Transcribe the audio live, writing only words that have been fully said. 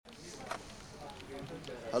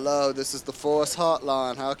Hello, this is the Force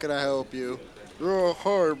Hotline. How can I help you? Yeah,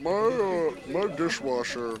 hi. My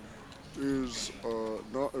dishwasher is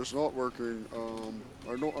not working.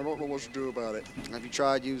 I don't know what to do about it. Have you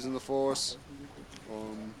tried using the Force?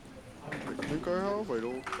 Um, I think I have. I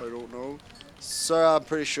don't know. Sir, I'm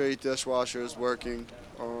pretty sure your dishwasher is working.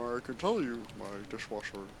 I can tell you my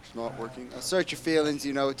dishwasher is not working. Search your feelings,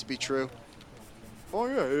 you know it to be true. Oh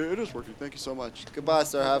yeah, it is working. Thank you so much. Goodbye,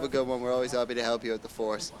 sir. Have a good one. We're always happy to help you at the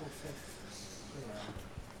Force.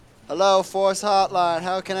 Hello, Force Hotline.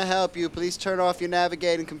 How can I help you? Please turn off your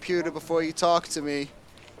navigating computer before you talk to me.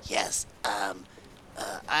 Yes, my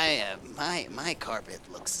carpet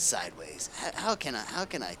looks sideways. How can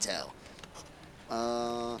I tell?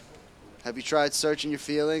 Have you tried searching your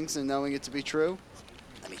feelings and knowing it to be true?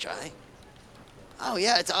 Let me try. Oh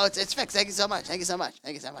yeah, it's fixed. Thank you so much. Thank you so much.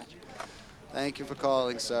 Thank you so much. Thank you for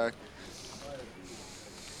calling, sir.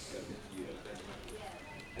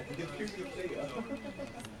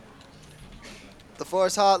 The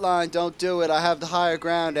Force Hotline, don't do it. I have the higher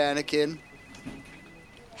ground, Anakin.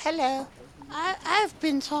 Hello. I've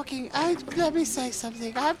been talking. Let me say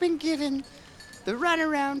something. I've been given the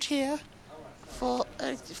runaround here for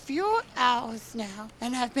a few hours now,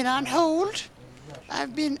 and I've been on hold.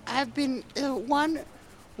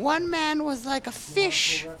 One man was like a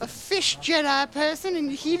fish Jedi person,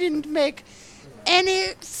 and he didn't make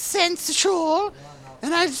any sense at all.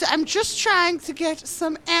 And I'm just trying to get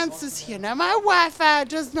some answers here. Now, my Wi-Fi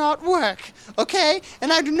does not work, okay?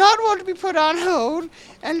 And I do not want to be put on hold,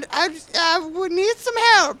 and I would need some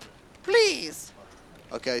help, please.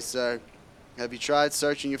 Okay, sir. Have you tried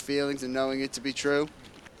searching your feelings and knowing it to be true?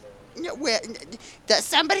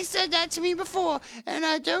 Somebody said that to me before, and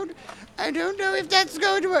I don't know if that's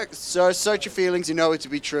going to work. Sir, search your feelings, you know it to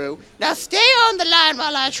be true. Now, stay on the line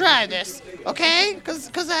while I try this, okay? Because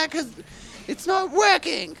it's not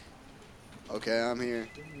working. Okay, I'm here.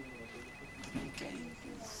 Okay,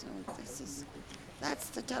 so that's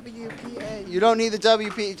the WPA. You don't need the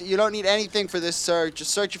WP. You don't need anything for this, sir.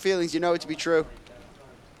 Just search your feelings. You know it to be true.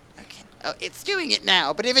 Okay. Oh, it's doing it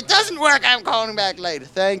now, but if it doesn't work, I'm calling back later.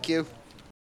 Thank you.